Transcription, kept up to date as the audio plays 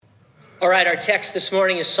All right, our text this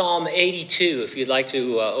morning is Psalm 82. If you'd like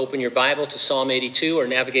to open your Bible to Psalm 82 or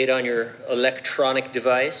navigate on your electronic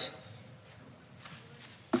device.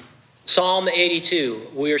 Psalm 82.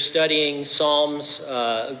 We are studying Psalms,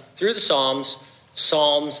 through the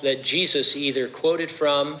Psalms that Jesus either quoted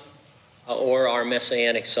from or are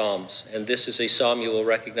messianic Psalms. And this is a Psalm you will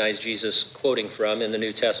recognize Jesus quoting from in the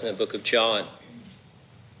New Testament book of John.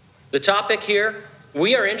 The topic here: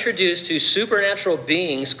 we are introduced to supernatural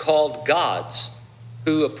beings called gods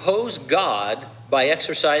who oppose God by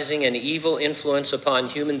exercising an evil influence upon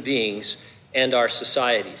human beings and our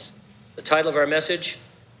societies. The title of our message: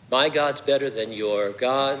 My God's better than your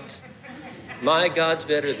God. My God's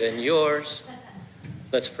better than yours.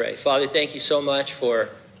 Let's pray. Father, thank you so much for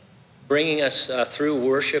bringing us through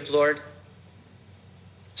worship, Lord.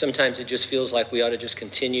 Sometimes it just feels like we ought to just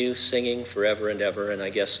continue singing forever and ever, and I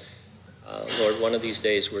guess Lord, one of these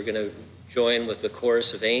days we're going to join with the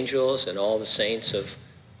chorus of angels and all the saints of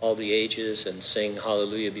all the ages and sing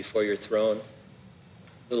hallelujah before your throne.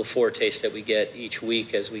 A little foretaste that we get each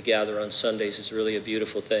week as we gather on Sundays is really a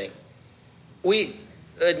beautiful thing. We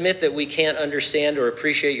admit that we can't understand or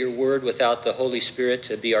appreciate your word without the Holy Spirit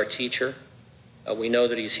to be our teacher. We know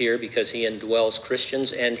that he's here because he indwells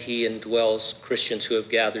Christians, and he indwells Christians who have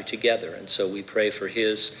gathered together. And so we pray for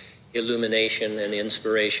his illumination and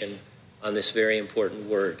inspiration on this very important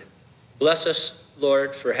word. Bless us,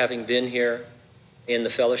 Lord, for having been here in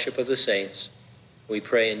the fellowship of the saints. We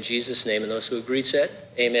pray in Jesus' name, and those who agreed said,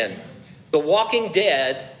 amen. The Walking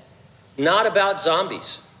Dead, not about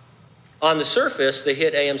zombies. On the surface, the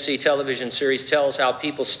hit AMC television series tells how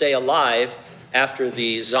people stay alive after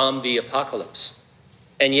the zombie apocalypse.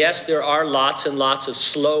 And yes, there are lots and lots of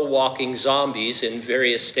slow-walking zombies in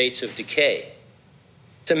various states of decay.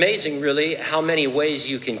 It's amazing, really, how many ways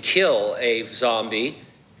you can kill a zombie,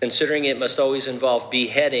 considering it must always involve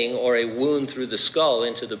beheading or a wound through the skull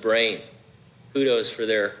into the brain. Kudos for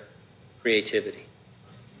their creativity.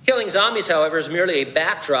 Killing zombies, however, is merely a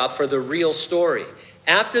backdrop for the real story.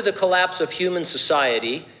 After the collapse of human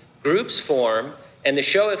society, groups form, and the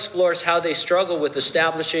show explores how they struggle with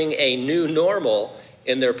establishing a new normal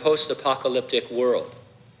in their post-apocalyptic world.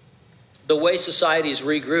 The way societies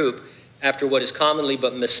regroup after what is commonly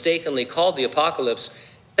but mistakenly called the apocalypse,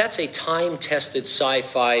 that's a time-tested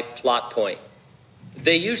sci-fi plot point.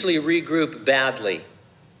 They usually regroup badly.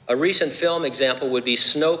 A recent film example would be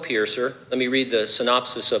Snowpiercer. Let me read the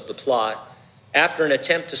synopsis of the plot. After an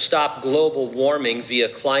attempt to stop global warming via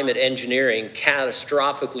climate engineering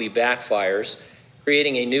catastrophically backfires,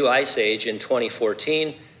 creating a new ice age in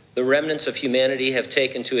 2014, the remnants of humanity have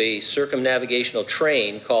taken to a circumnavigational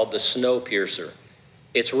train called the Snowpiercer.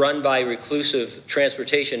 It's run by reclusive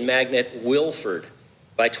transportation magnate Wilford.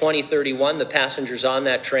 By 2031, the passengers on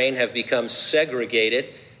that train have become segregated,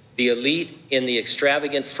 the elite in the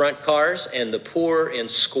extravagant front cars and the poor in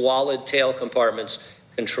squalid tail compartments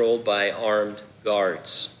controlled by armed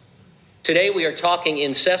guards. Today, we are talking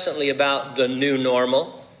incessantly about the new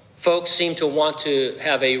normal. Folks seem to want to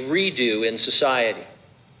have a redo in society.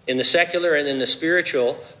 In the secular and in the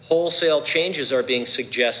spiritual, wholesale changes are being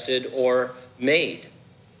suggested or made.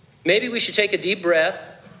 Maybe we should take a deep breath,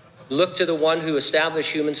 look to the one who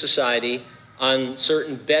established human society on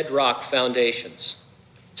certain bedrock foundations.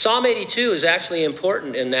 Psalm 82 is actually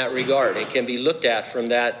important in that regard. It can be looked at from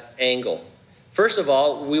that angle. First of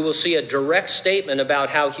all, we will see a direct statement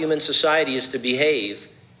about how human society is to behave.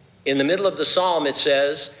 In the middle of the psalm, it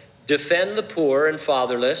says, "Defend the poor and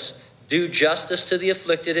fatherless, do justice to the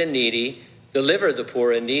afflicted and needy, deliver the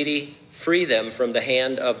poor and needy, free them from the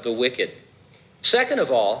hand of the wicked." Second of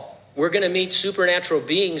all, we're going to meet supernatural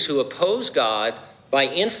beings who oppose God by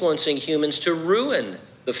influencing humans to ruin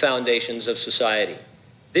the foundations of society.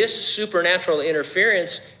 This supernatural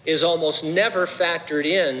interference is almost never factored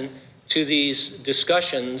in to these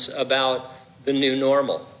discussions about the new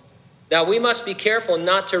normal. Now, we must be careful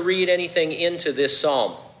not to read anything into this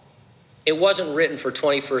psalm. It wasn't written for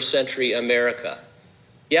 21st century America.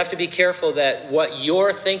 You have to be careful that what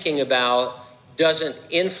you're thinking about doesn't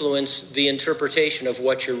influence the interpretation of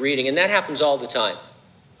what you're reading. And that happens all the time.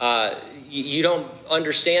 You don't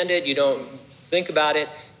understand it. You don't think about it.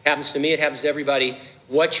 It happens to me. It happens to everybody.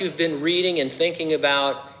 What you've been reading and thinking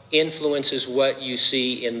about influences what you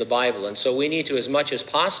see in the Bible. And so we need to, as much as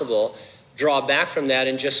possible, draw back from that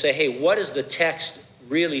and just say, hey, what is the text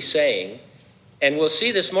really saying? And we'll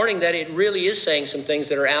see this morning that it really is saying some things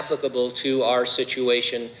that are applicable to our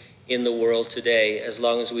situation in the world today, as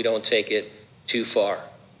long as we don't take it too far.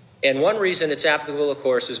 And one reason it's applicable, of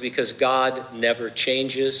course, is because God never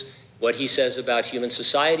changes. What he says about human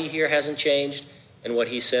society here hasn't changed, and what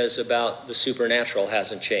he says about the supernatural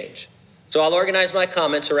hasn't changed. So I'll organize my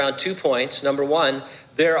comments around 2 points. Number one,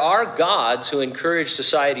 there are gods who encourage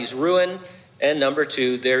society's ruin. And number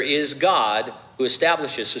two, there is God who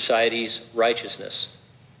establishes society's righteousness.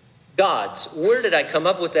 Gods, where did I come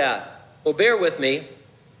up with that? Well, bear with me.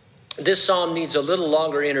 This psalm needs a little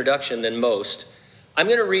longer introduction than most. I'm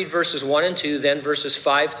going to read verses 1 and 2, then verses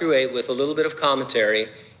 5 through 8 with a little bit of commentary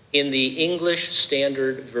in the English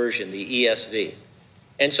Standard Version, the ESV.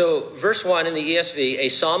 And so, verse 1 in the ESV, a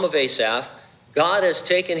psalm of Asaph, God has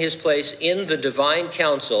taken his place in the divine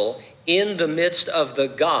council. In the midst of the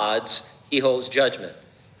gods, he holds judgment.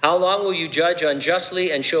 How long will you judge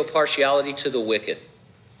unjustly and show partiality to the wicked?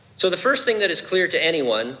 So the first thing that is clear to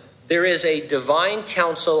anyone, there is a divine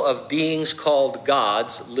council of beings called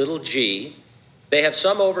gods, little g. They have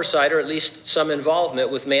some oversight or at least some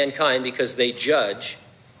involvement with mankind because they judge.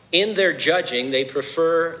 In their judging, they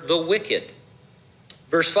prefer the wicked.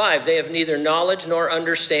 Verse 5, they have neither knowledge nor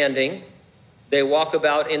understanding. They walk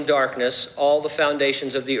about in darkness. All the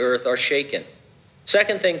foundations of the earth are shaken.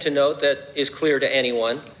 Second thing to note that is clear to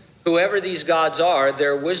anyone, whoever these gods are,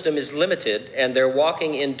 their wisdom is limited, and their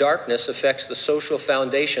walking in darkness affects the social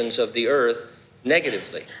foundations of the earth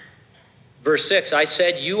negatively. Verse 6, I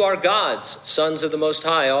said, you are gods, sons of the Most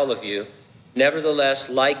High, all of you. Nevertheless,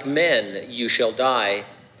 like men, you shall die,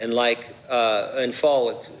 and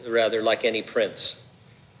fall like any prince.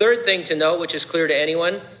 Third thing to note, which is clear to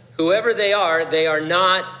anyone, whoever they are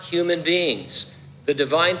not human beings. The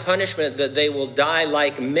divine punishment that they will die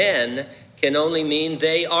like men can only mean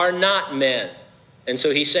they are not men. And so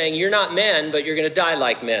he's saying, you're not men, but you're going to die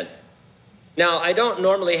like men. Now, I don't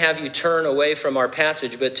normally have you turn away from our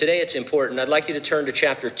passage, but today it's important. I'd like you to turn to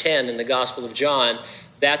chapter 10 in the Gospel of John.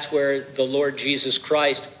 That's where the Lord Jesus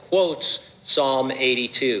Christ quotes Psalm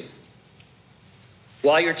 82.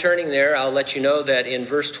 While you're turning there, I'll let you know that in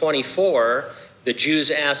verse 24, the Jews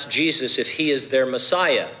asked Jesus if he is their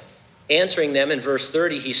Messiah. Answering them in verse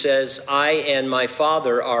 30, he says, I and my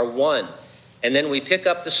Father are one. And then we pick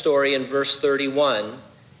up the story in verse 31.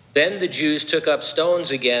 Then the Jews took up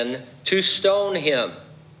stones again to stone him.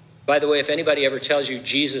 By the way, if anybody ever tells you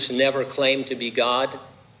Jesus never claimed to be God,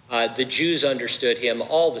 the Jews understood him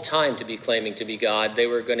all the time to be claiming to be God. They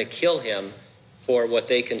were going to kill him for what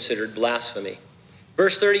they considered blasphemy.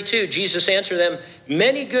 Verse 32, Jesus answered them,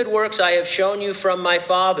 many good works I have shown you from my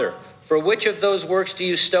Father. For which of those works do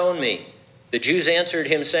you stone me? The Jews answered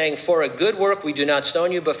him, saying, for a good work we do not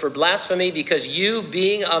stone you, but for blasphemy, because you,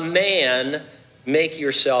 being a man, make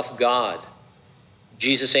yourself God.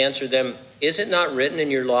 Jesus answered them, is it not written in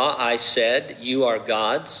your law, I said, you are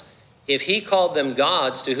gods? If he called them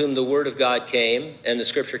gods to whom the word of God came, and the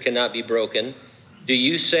scripture cannot be broken, do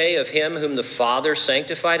you say of him whom the Father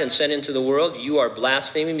sanctified and sent into the world, you are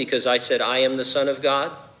blaspheming because I said I am the Son of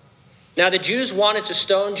God? Now the Jews wanted to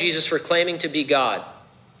stone Jesus for claiming to be God.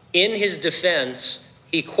 In his defense,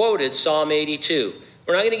 he quoted Psalm 82.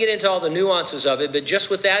 We're not going to get into all the nuances of it, but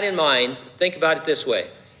just with that in mind, think about it this way.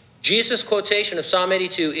 Jesus' quotation of Psalm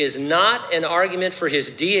 82 is not an argument for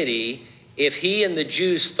his deity if he and the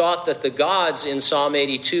Jews thought that the gods in Psalm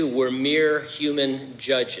 82 were mere human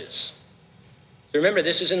judges. Remember,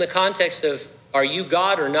 this is in the context of, are you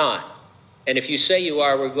God or not? And if you say you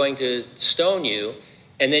are, we're going to stone you.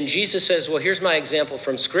 And then Jesus says, well, here's my example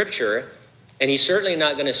from Scripture. And he's certainly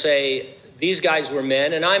not going to say, these guys were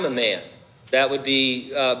men and I'm a man. That would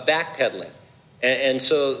be backpedaling. And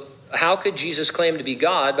so how could Jesus claim to be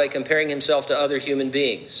God by comparing himself to other human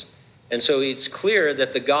beings? And so it's clear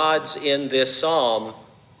that the gods in this psalm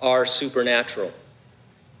are supernatural.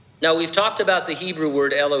 Now, we've talked about the Hebrew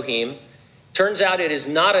word Elohim. Turns out it is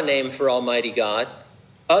not a name for Almighty God.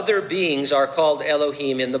 Other beings are called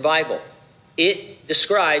Elohim in the Bible. It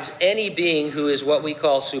describes any being who is what we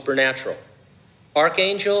call supernatural.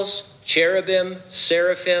 Archangels, cherubim,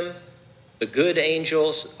 seraphim, the good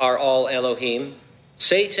angels are all Elohim.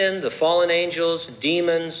 Satan, the fallen angels,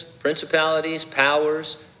 demons, principalities,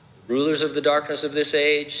 powers, rulers of the darkness of this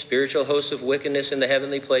age, spiritual hosts of wickedness in the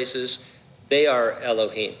heavenly places, they are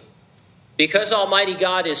Elohim. Because Almighty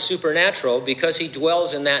God is supernatural, because he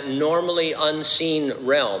dwells in that normally unseen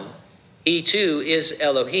realm, he too is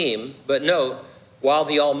Elohim. But note, while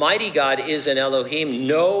the Almighty God is an Elohim,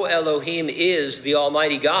 no Elohim is the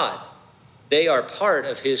Almighty God. They are part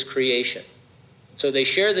of his creation. So they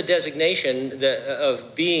share the designation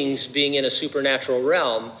of beings being in a supernatural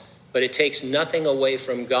realm, but it takes nothing away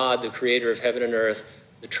from God, the creator of heaven and earth,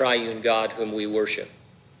 the triune God whom we worship.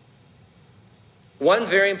 One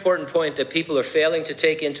very important point that people are failing to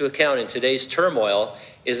take into account in today's turmoil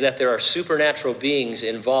is that there are supernatural beings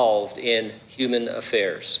involved in human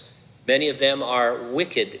affairs. Many of them are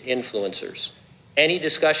wicked influencers. Any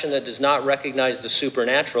discussion that does not recognize the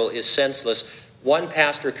supernatural is senseless. One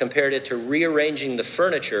pastor compared it to rearranging the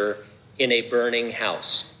furniture in a burning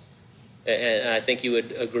house. And I think you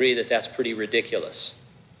would agree that that's pretty ridiculous.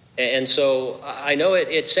 And so I know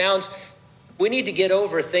it sounds, we need to get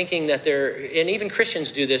over thinking that and even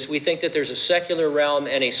Christians do this, we think that there's a secular realm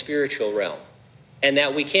and a spiritual realm. And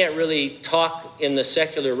that we can't really talk in the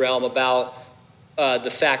secular realm about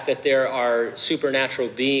the fact that there are supernatural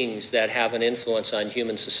beings that have an influence on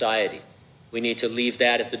human society. We need to leave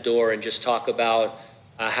that at the door and just talk about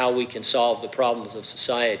how we can solve the problems of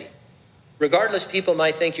society. Regardless, people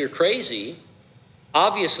might think you're crazy.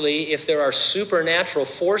 Obviously, if there are supernatural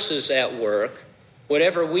forces at work,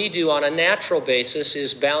 whatever we do on a natural basis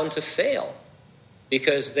is bound to fail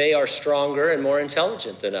because they are stronger and more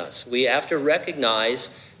intelligent than us. We have to recognize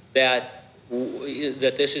that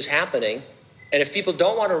this is happening. And if people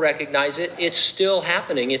don't want to recognize it, it's still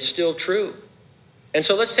happening. It's still true. And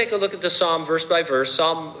so let's take a look at the psalm verse by verse.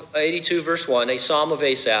 Psalm 82, verse 1, a psalm of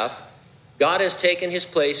Asaph. God has taken his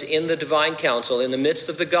place in the divine council. In the midst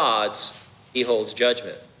of the gods, he holds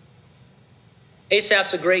judgment.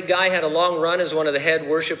 Asaph's a great guy, had a long run as one of the head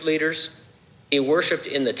worship leaders. He worshiped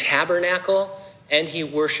in the tabernacle, and he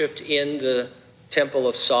worshiped in the temple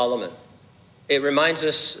of Solomon. It reminds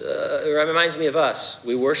me of us.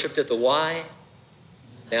 We worshiped at the Y.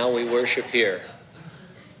 Now we worship here.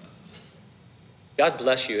 God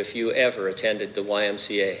bless you if you ever attended the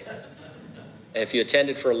YMCA. And if you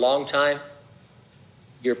attended for a long time,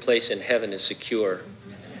 your place in heaven is secure.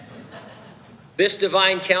 This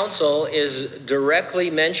divine counsel is directly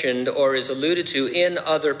mentioned or is alluded to in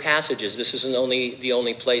other passages. This isn't the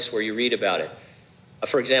only place where you read about it.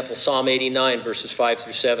 For example, Psalm 89, verses 5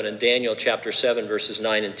 through 7, and Daniel chapter 7, verses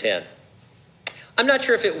 9 and 10. I'm not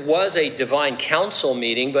sure if it was a divine council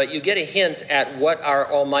meeting, but you get a hint at what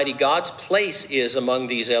our Almighty God's place is among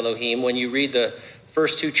these Elohim when you read the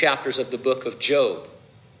first two chapters of the book of Job.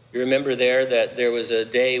 You remember there that there was a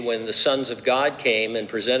day when the sons of God came and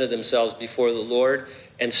presented themselves before the Lord,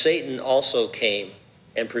 and Satan also came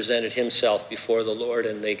and presented himself before the Lord,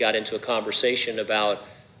 and they got into a conversation about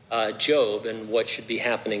Job and what should be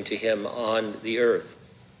happening to him on the earth.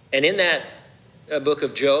 And in that book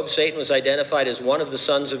of Job, Satan was identified as one of the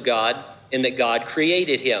sons of God in that God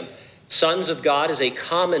created him. Sons of God is a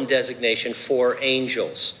common designation for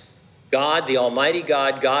angels. God, the Almighty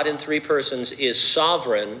God, God in three persons, is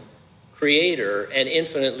sovereign, creator, and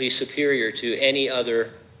infinitely superior to any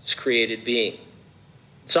other created being.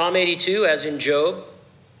 Psalm 82, as in Job,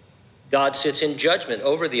 God sits in judgment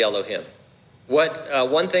over the Elohim.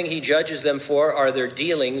 One thing he judges them for are their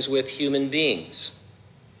dealings with human beings.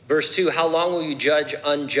 Verse 2, how long will you judge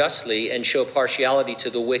unjustly and show partiality to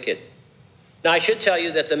the wicked? Now, I should tell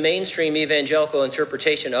you that the mainstream evangelical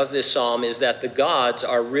interpretation of this psalm is that the gods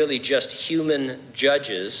are really just human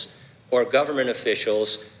judges or government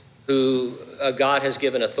officials who God has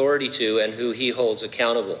given authority to and who he holds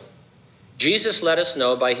accountable. Jesus let us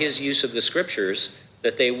know by his use of the scriptures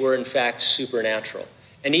that they were in fact supernatural.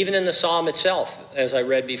 And even in the psalm itself, as I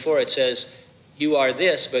read before, it says, you are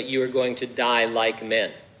this, but you are going to die like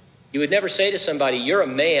men. You would never say to somebody, you're a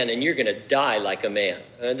man and you're going to die like a man.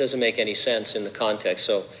 That doesn't make any sense in the context.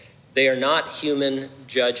 So they are not human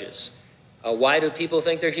judges. Why do people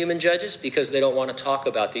think they're human judges? Because they don't want to talk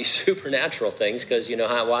about these supernatural things, because you know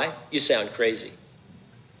why? You sound crazy.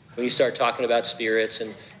 When you start talking about spirits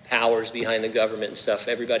and powers behind the government and stuff,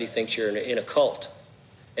 everybody thinks you're in a cult.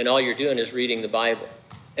 And all you're doing is reading the Bible.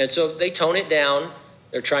 And so they tone it down.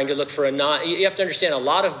 They're trying to look for you have to understand, a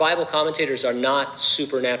lot of Bible commentators are not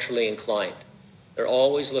supernaturally inclined. They're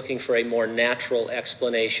always looking for a more natural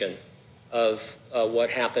explanation of what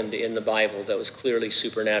happened in the Bible that was clearly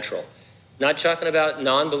supernatural. Not talking about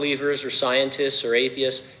non-believers or scientists or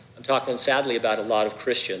atheists. I'm talking, sadly, about a lot of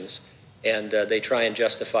Christians. And they try and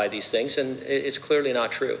justify these things, and it's clearly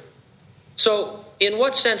not true. So, in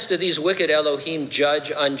what sense do these wicked Elohim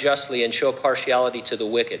judge unjustly and show partiality to the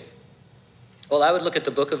wicked? Well, I would look at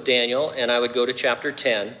the book of Daniel, and I would go to chapter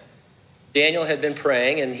 10. Daniel had been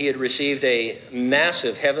praying, and he had received a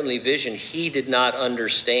massive heavenly vision he did not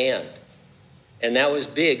understand. And that was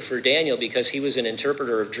big for Daniel because he was an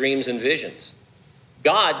interpreter of dreams and visions.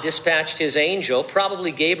 God dispatched his angel,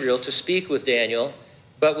 probably Gabriel, to speak with Daniel,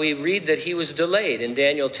 but we read that he was delayed. In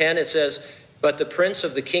Daniel 10, it says, but the prince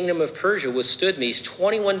of the kingdom of Persia withstood me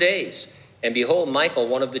 21 days. And behold, Michael,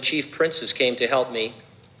 one of the chief princes, came to help me,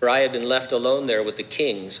 for I had been left alone there with the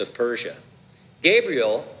kings of Persia.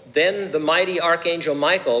 Gabriel, then the mighty archangel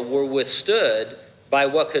Michael, were withstood by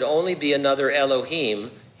what could only be another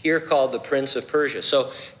Elohim, here called the Prince of Persia.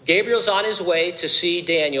 So Gabriel's on his way to see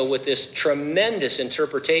Daniel with this tremendous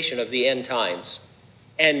interpretation of the end times.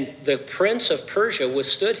 And the Prince of Persia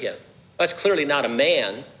withstood him. That's clearly not a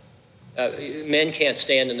man. Men can't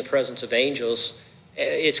stand in the presence of angels.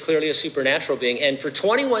 It's clearly a supernatural being. And for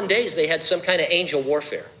 21 days, they had some kind of angel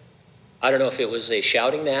warfare. I don't know if it was a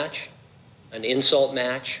shouting match, an insult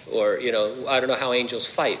match, or, I don't know how angels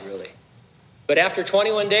fight, really. But after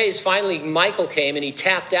 21 days, finally, Michael came and he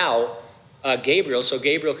tapped out Gabriel so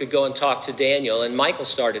Gabriel could go and talk to Daniel, and Michael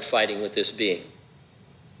started fighting with this being.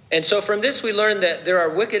 And so from this, we learn that there are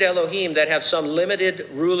wicked Elohim that have some limited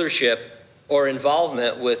rulership or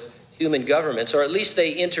involvement with human governments, or at least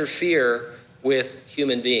they interfere with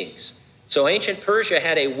human beings. So ancient Persia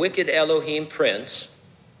had a wicked Elohim prince.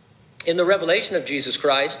 In the revelation of Jesus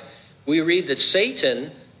Christ, we read that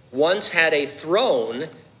Satan once had a throne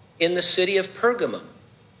in the city of Pergamum.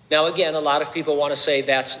 Now, again, a lot of people want to say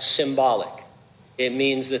that's symbolic. It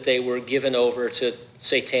means that they were given over to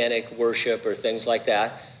satanic worship or things like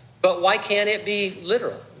that. But why can't it be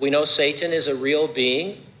literal? We know Satan is a real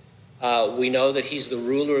being. We know that he's the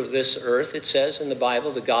ruler of this earth, it says in the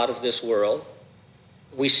Bible, the God of this world.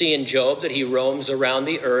 We see in Job that he roams around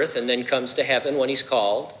the earth and then comes to heaven when he's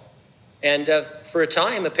called. And for a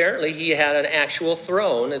time, apparently, he had an actual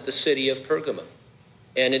throne at the city of Pergamum.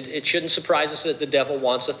 And it shouldn't surprise us that the devil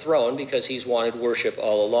wants a throne because he's wanted worship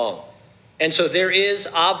all along. And so there is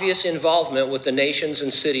obvious involvement with the nations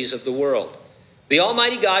and cities of the world. The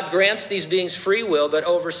Almighty God grants these beings free will, but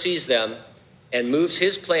oversees them and moves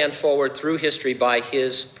his plan forward through history by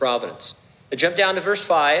his providence. Now jump down to verse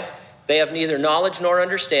 5. They have neither knowledge nor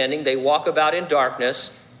understanding. They walk about in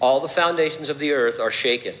darkness. All the foundations of the earth are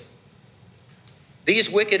shaken.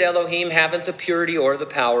 These wicked Elohim haven't the purity or the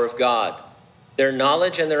power of God. Their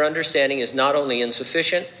knowledge and their understanding is not only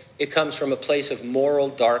insufficient, it comes from a place of moral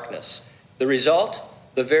darkness. The result,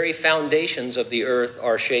 the very foundations of the earth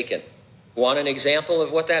are shaken. Want an example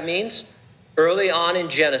of what that means? Early on in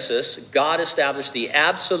Genesis, God established the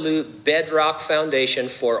absolute bedrock foundation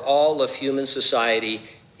for all of human society.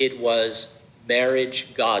 It was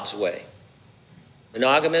marriage God's way.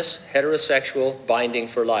 Monogamous, heterosexual, binding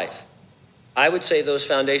for life. I would say those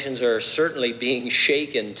foundations are certainly being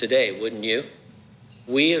shaken today, wouldn't you?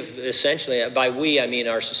 We have essentially, by we I mean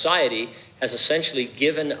our society, has essentially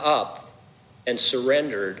given up and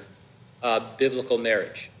surrendered biblical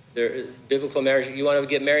marriage. Biblical marriage, you want to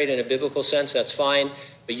get married in a biblical sense, that's fine,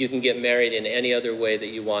 but you can get married in any other way that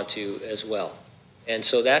you want to as well. And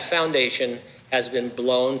so that foundation has been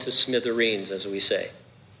blown to smithereens, as we say.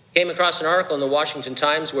 Came across an article in the Washington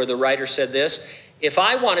Times where the writer said this: if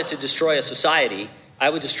I wanted to destroy a society, I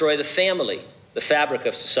would destroy the family, the fabric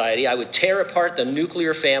of society. I would tear apart the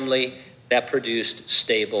nuclear family that produced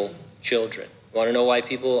stable children. Want to know why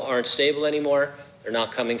people aren't stable anymore? They're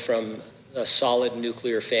not coming from solid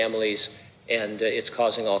nuclear families, and it's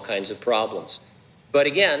causing all kinds of problems. But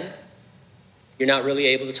again, you're not really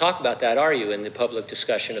able to talk about that, are you, in the public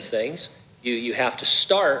discussion of things? You have to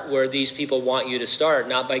start where these people want you to start,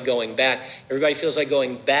 not by going back. Everybody feels like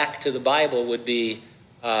going back to the Bible would be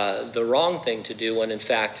the wrong thing to do, when in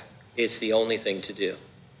fact it's the only thing to do.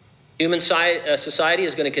 Human society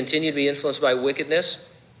is going to continue to be influenced by wickedness.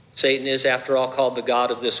 Satan is, after all, called the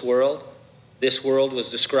god of this world. This world was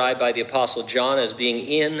described by the Apostle John as being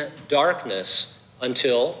in darkness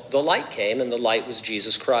until the light came, and the light was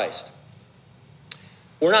Jesus Christ.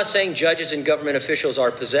 We're not saying judges and government officials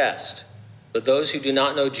are possessed, but those who do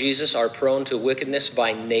not know Jesus are prone to wickedness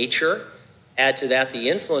by nature. Add to that the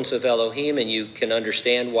influence of Elohim, and you can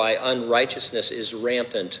understand why unrighteousness is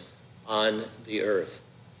rampant on the earth.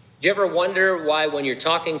 Do you ever wonder why, when you're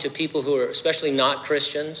talking to people who are especially not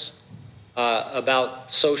Christians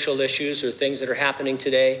about social issues or things that are happening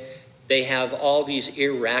today, they have all these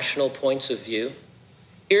irrational points of view?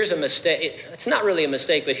 Here's a mistake. It's not really a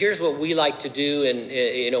mistake, but here's what we like to do.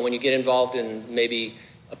 And when you get involved in maybe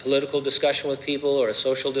a political discussion with people or a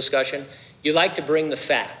social discussion, you like to bring the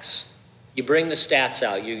facts. You bring the stats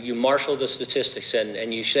out. You marshal the statistics,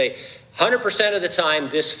 and you say, 100% of the time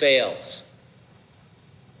this fails.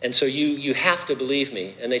 And so you have to believe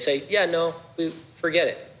me. And they say, yeah, no, forget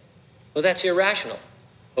it. Well, that's irrational.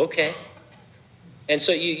 Okay. And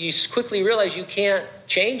so you quickly realize you can't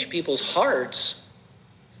change people's hearts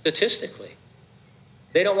statistically.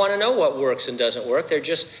 They don't want to know what works and doesn't work. They're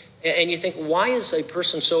just, and you think, why is a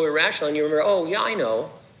person so irrational? And you remember, oh, yeah, I know.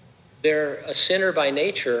 They're a sinner by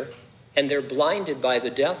nature, and they're blinded by the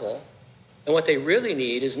devil. And what they really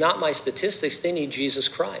need is not my statistics. They need Jesus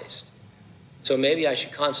Christ. So maybe I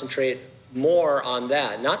should concentrate more on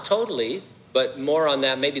that. Not totally, but more on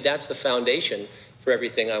that. Maybe that's the foundation for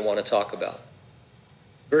everything I want to talk about.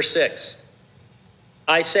 Verse 6,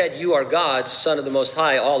 I said, you are gods, Son of the Most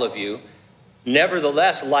High, all of you.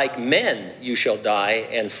 Nevertheless, like men you shall die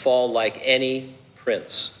and fall like any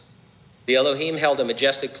prince. The Elohim held a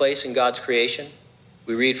majestic place in God's creation.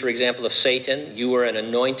 We read, for example, of Satan, you were an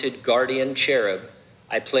anointed guardian cherub.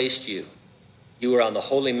 I placed you. You were on the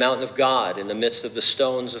holy mountain of God. In the midst of the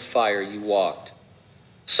stones of fire you walked.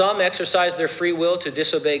 Some exercise their free will to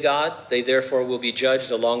disobey God. They therefore will be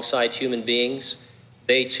judged alongside human beings.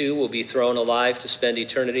 They too will be thrown alive to spend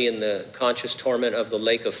eternity in the conscious torment of the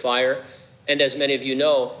lake of fire. And as many of you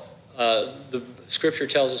know, the scripture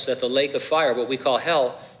tells us that the lake of fire, what we call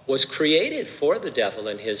hell, was created for the devil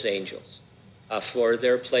and his angels, for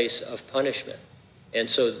their place of punishment. And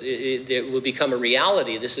so it will become a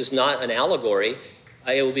reality. This is not an allegory.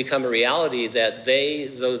 It will become a reality that they,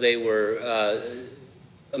 though they were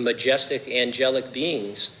majestic angelic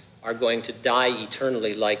beings, are going to die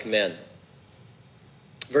eternally like men.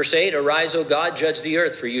 Verse 8, arise, O God, judge the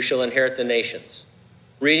earth, for you shall inherit the nations.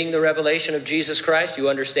 Reading the revelation of Jesus Christ, you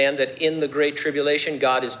understand that in the Great Tribulation,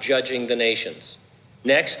 God is judging the nations.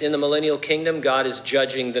 Next, in the millennial kingdom, God is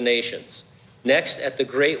judging the nations. Next, at the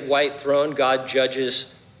great white throne, God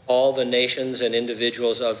judges all the nations and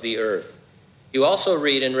individuals of the earth. You also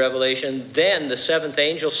read in Revelation, then the seventh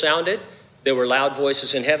angel sounded. There were loud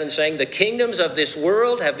voices in heaven saying, the kingdoms of this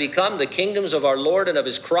world have become the kingdoms of our Lord and of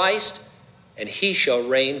his Christ, and he shall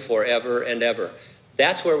reign forever and ever.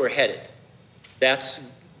 That's where we're headed. That's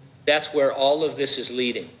where all of this is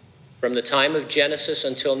leading. From the time of Genesis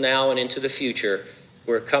until now and into the future,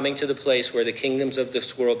 we're coming to the place where the kingdoms of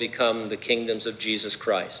this world become the kingdoms of Jesus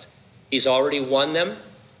Christ. He's already won them.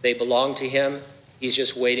 They belong to him. He's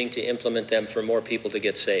just waiting to implement them for more people to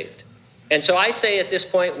get saved. And so I say at this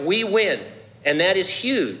point, we win. And that is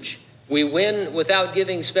huge. We win without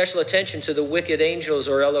giving special attention to the wicked angels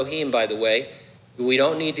or Elohim, by the way. We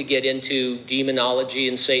don't need to get into demonology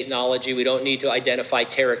and Satanology. We don't need to identify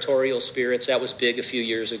territorial spirits. That was big a few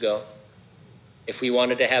years ago. If we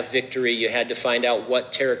wanted to have victory, you had to find out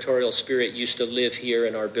what territorial spirit used to live here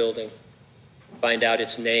in our building, find out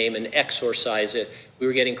its name and exorcise it. We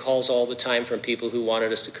were getting calls all the time from people who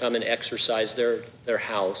wanted us to come and exorcise their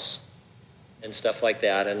house and stuff like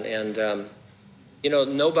that. And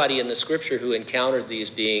nobody in the scripture who encountered these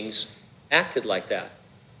beings acted like that.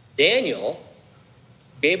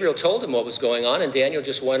 Gabriel told him what was going on, and Daniel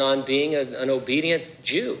just went on being an obedient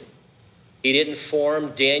Jew. He didn't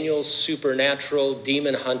form Daniel's supernatural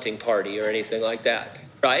demon hunting party or anything like that,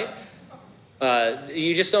 right?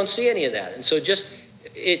 You just don't see any of that. And so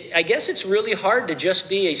I guess it's really hard to just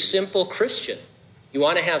be a simple Christian. You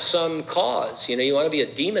want to have some cause, you want to be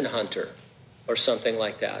a demon hunter or something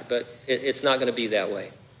like that, but it's not going to be that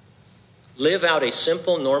way. Live out a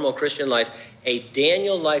simple, normal Christian life, a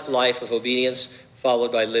Daniel-like life of obedience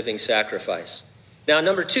followed by living sacrifice. Now,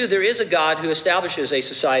 number two, there is a God who establishes a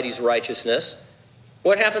society's righteousness.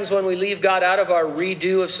 What happens when we leave God out of our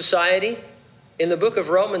redo of society? In the book of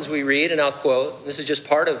Romans we read, and I'll quote, this is just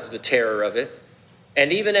part of the terror of it,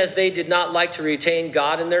 and even as they did not like to retain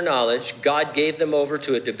God in their knowledge, God gave them over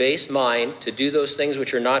to a debased mind to do those things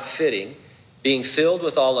which are not fitting, being filled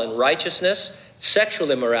with all unrighteousness,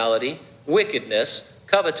 sexual immorality, wickedness,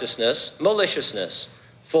 covetousness, maliciousness,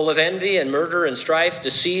 full of envy and murder and strife,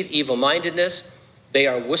 deceit, evil-mindedness. They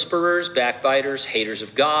are whisperers, backbiters, haters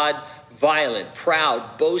of God, violent,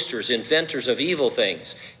 proud, boasters, inventors of evil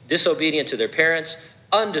things, disobedient to their parents,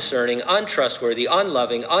 undiscerning, untrustworthy,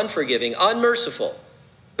 unloving, unforgiving, unmerciful,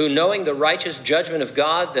 who knowing the righteous judgment of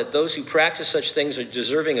God, that those who practice such things are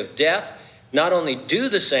deserving of death, not only do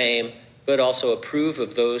the same, but also approve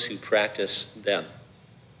of those who practice them.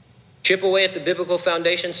 Chip away at the biblical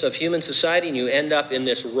foundations of human society, and you end up in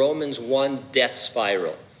this Romans 1 death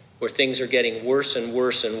spiral, where things are getting worse and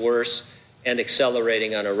worse and worse and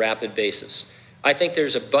accelerating on a rapid basis. I think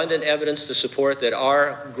there's abundant evidence to support that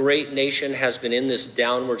our great nation has been in this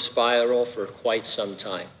downward spiral for quite some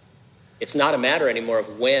time. It's not a matter anymore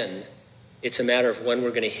of when, it's a matter of when we're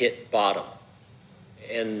going to hit bottom.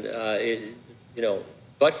 And,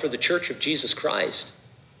 but for the Church of Jesus Christ,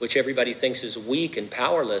 which everybody thinks is weak and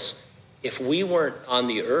powerless, if we weren't on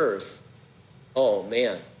the earth, oh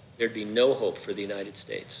man, there'd be no hope for the United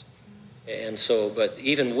States. And so, but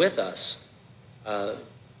even with us,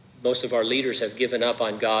 most of our leaders have given up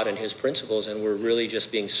on God and his principles, and we're really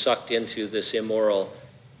just being sucked into this immoral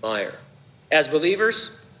mire. As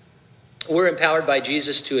believers, we're empowered by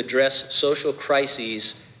Jesus to address social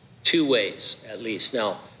crises two ways, at least.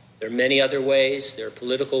 Now, there are many other ways. There are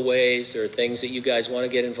political ways. There are things that you guys want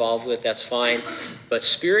to get involved with. That's fine. But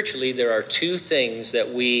spiritually, there are two things that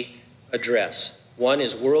we address. One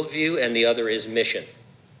is worldview and the other is mission.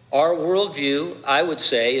 Our worldview, I would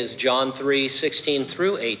say, is John 3:16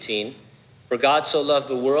 through 18. For God so loved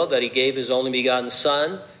the world that he gave his only begotten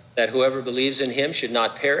Son, that whoever believes in him should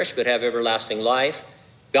not perish but have everlasting life.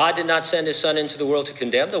 God did not send his Son into the world to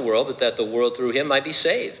condemn the world, but that the world through him might be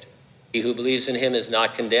saved. He who believes in him is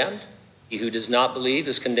not condemned. He who does not believe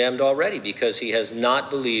is condemned already, because he has not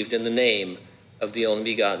believed in the name of the only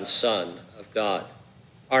begotten Son of God.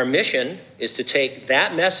 Our mission is to take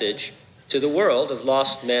that message to the world of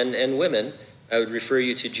lost men and women. I would refer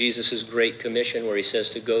you to Jesus' Great Commission, where he says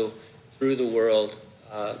to go through the world,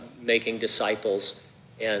 making disciples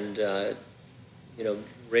and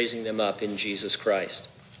raising them up in Jesus Christ.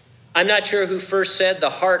 I'm not sure who first said the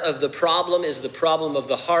heart of the problem is the problem of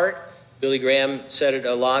the heart. Billy Graham said it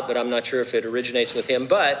a lot, but I'm not sure if it originates with him.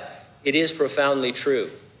 But it is profoundly true.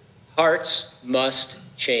 Hearts must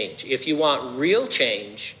change. If you want real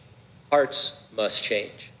change, hearts must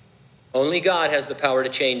change. Only God has the power to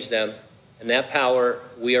change them, and that power,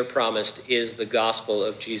 we are promised, is the gospel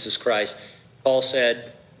of Jesus Christ. Paul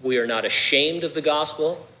said, we are not ashamed of the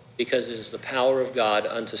gospel, because it is the power of God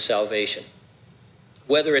unto salvation.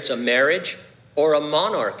 Whether it's a marriage or a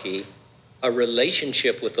monarchy, a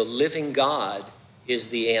relationship with the living God is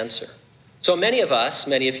the answer. So many of us,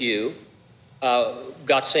 many of you,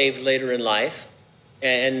 got saved later in life,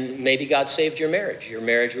 and maybe God saved your marriage. Your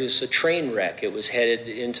marriage was a train wreck. It was headed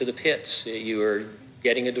into the pits. You were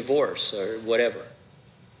getting a divorce or whatever.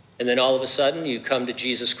 And then all of a sudden you come to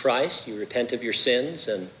Jesus Christ, you repent of your sins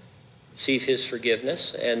and receive his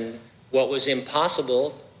forgiveness. And what was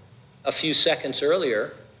impossible a few seconds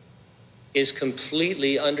earlier is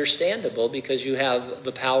completely understandable, because you have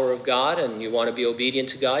the power of God and you want to be obedient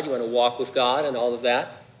to God, you want to walk with God and all of that.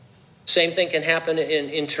 Same thing can happen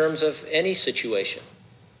in terms of any situation.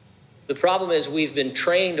 The problem is we've been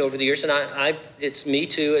trained over the years, and it's me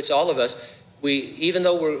too, it's all of us. Even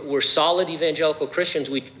though we're solid evangelical Christians,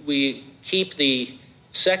 we keep the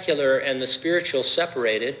secular and the spiritual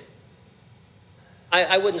separated.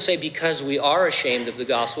 I wouldn't say because we are ashamed of the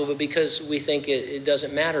gospel, but because we think it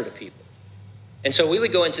doesn't matter to people. And so we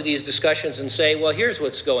would go into these discussions and say, well, here's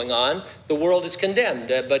what's going on. The world is condemned,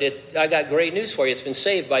 but I got great news for you. It's been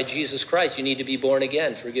saved by Jesus Christ. You need to be born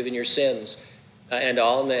again, forgiven your sins and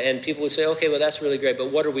all. And people would say, okay, well, that's really great, but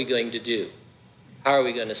what are we going to do? How are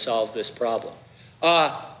we going to solve this problem?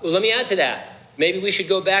 Well, let me add to that. Maybe we should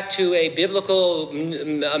go back to a biblical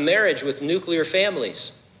marriage with nuclear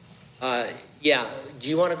families. Yeah, do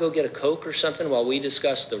you want to go get a Coke or something while we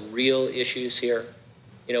discuss the real issues here?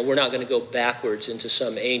 We're not going to go backwards into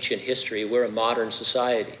some ancient history. We're a modern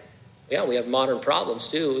society. Yeah, we have modern problems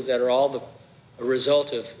too that are all a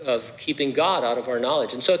result of keeping God out of our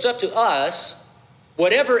knowledge. And so it's up to us,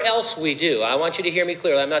 whatever else we do. I want you to hear me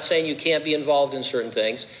clearly. I'm not saying you can't be involved in certain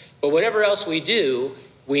things, but whatever else we do,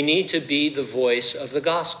 we need to be the voice of the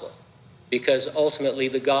gospel, because ultimately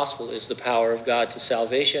the gospel is the power of God to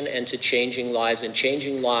salvation and to changing lives, and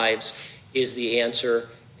changing lives is the answer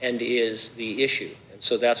and is the issue.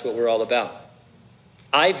 So that's what we're all about.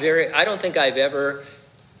 I don't think I've ever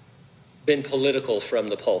been political from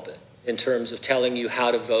the pulpit in terms of telling you how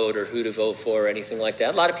to vote or who to vote for or anything like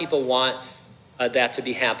that. A lot of people want that to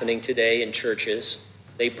be happening today in churches.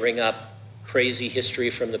 They bring up crazy history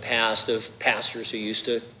from the past of pastors who used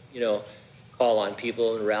to, call on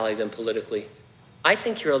people and rally them politically. I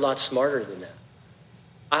think you're a lot smarter than that.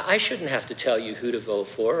 I shouldn't have to tell you who to vote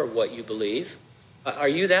for or what you believe. Are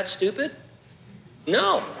you that stupid?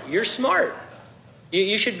 No, you're smart.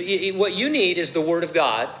 You should be, what you need is the Word of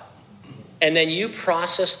God, and then you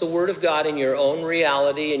process the Word of God in your own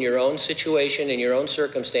reality, in your own situation, in your own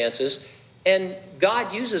circumstances, and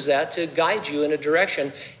God uses that to guide you in a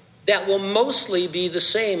direction that will mostly be the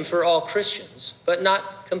same for all Christians, but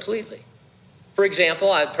not completely. For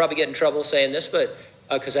example, I'd probably get in trouble saying this, but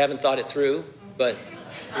because I haven't thought it through, but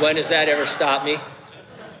when does that ever stop me?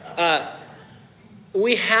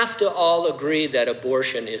 We have to all agree that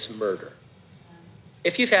abortion is murder.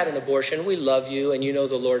 If you've had an abortion, we love you, and you know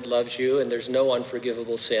the Lord loves you, and there's no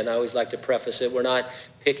unforgivable sin. I always like to preface it. We're not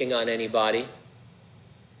picking on anybody.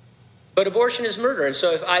 But abortion is murder, and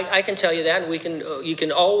so if I can tell you that, and you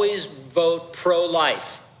can always vote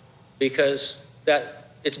pro-life because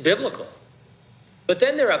it's biblical. But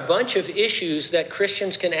then there are a bunch of issues that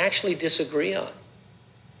Christians can actually disagree on.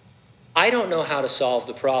 I don't know how to solve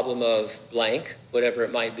the problem of blank, whatever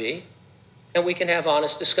it might be, and we can have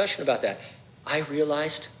honest discussion about that. I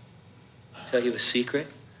realized, I'll tell you a secret,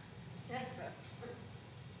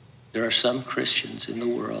 there are some Christians in the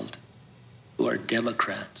world who are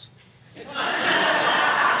Democrats.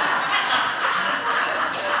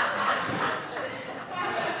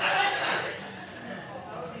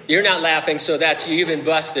 You're not laughing, so that's you've been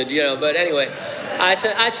busted, But anyway,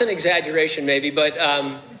 it's an exaggeration maybe, but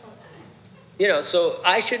so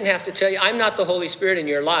I shouldn't have to tell you. I'm not the Holy Spirit in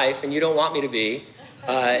your life, and you don't want me to be.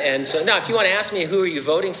 And so now, if you want to ask me who are you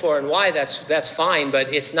voting for and why, that's fine,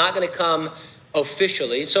 but it's not going to come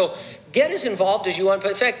officially. So get as involved as you want.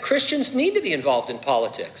 In fact, Christians need to be involved in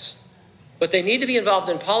politics. But they need to be involved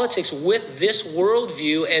in politics with this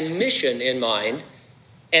worldview and mission in mind.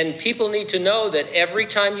 And people need to know that every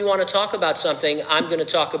time you want to talk about something, I'm going to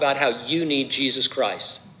talk about how you need Jesus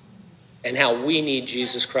Christ and how we need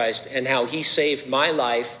Jesus Christ and how he saved my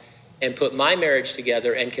life and put my marriage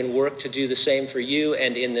together and can work to do the same for you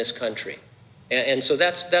and in this country. And so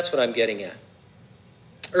that's what I'm getting at.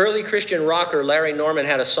 Early Christian rocker Larry Norman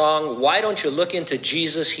had a song, "Why Don't You Look Into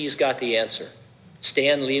Jesus? He's Got the Answer."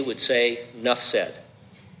 Stan Lee would say, "Nuff said."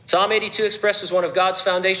 Psalm 82 expresses one of God's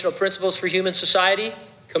foundational principles for human society,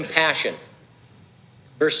 compassion.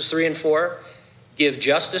 Verses 3 and 4, "Give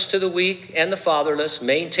justice to the weak and the fatherless,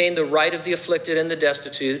 maintain the right of the afflicted and the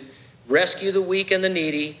destitute, rescue the weak and the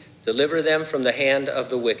needy, deliver them from the hand of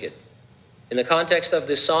the wicked." In the context of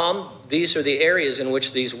this psalm, these are the areas in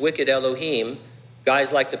which these wicked Elohim,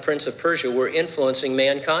 guys like the Prince of Persia, were influencing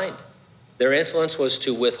mankind. Their influence was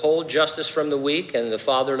to withhold justice from the weak and the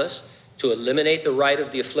fatherless, to eliminate the right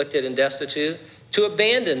of the afflicted and destitute, to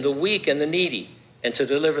abandon the weak and the needy, and to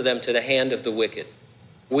deliver them to the hand of the wicked.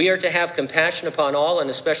 We are to have compassion upon all,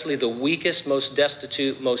 and especially the weakest, most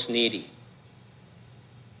destitute, most needy.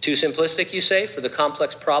 Too simplistic, you say, for the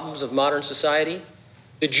complex problems of modern society?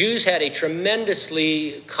 The Jews had a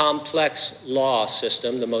tremendously complex law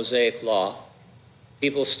system, the Mosaic Law.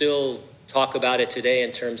 People still talk about it today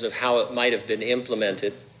in terms of how it might have been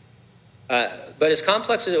implemented. But as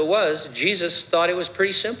complex as it was, Jesus thought it was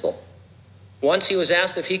pretty simple. Once he was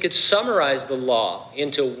asked if he could summarize the law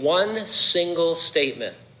into one single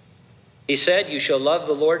statement. He said, "You shall love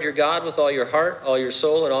the Lord your God with all your heart, all your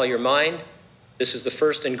soul, and all your mind. This is the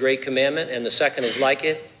first and great commandment, and the second is like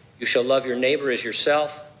it. You shall love your neighbor as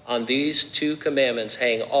yourself. On these two commandments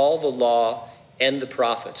hang all the law and the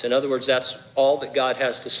prophets." In other words, that's all that God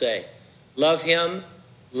has to say. Love him,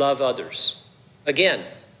 love others. Again,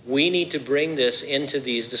 we need to bring this into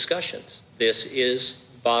these discussions. This is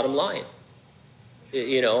bottom line.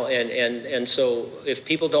 And so if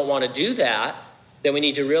people don't want to do that, then we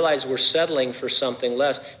need to realize we're settling for something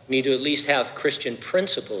less. We need to at least have Christian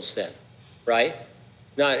principles then, right?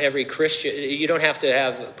 Not every Christian, you don't have to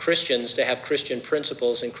have Christians to have Christian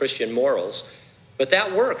principles and Christian morals, but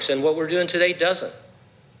that works, and what we're doing today doesn't.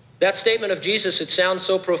 That statement of Jesus, it sounds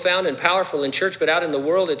so profound and powerful in church, but out in the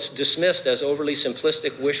world it's dismissed as overly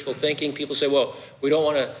simplistic, wishful thinking. People say, well, we don't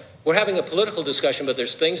want to, we're having a political discussion, but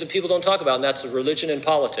there's things that people don't talk about, and that's religion and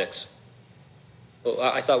politics. Well,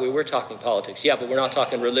 I thought we were talking politics. Yeah, but we're not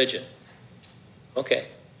talking religion. Okay.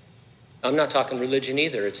 I'm not talking religion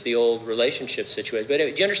either. It's the old relationship situation. But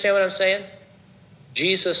anyway, do you understand what I'm saying?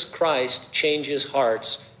 Jesus Christ changes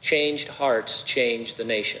hearts, changed hearts, changed the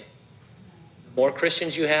nation. The more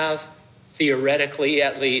Christians you have, theoretically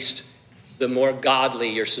at least, the more godly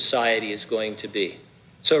your society is going to be.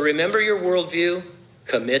 So remember your worldview,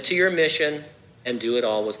 commit to your mission, and do it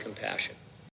all with compassion.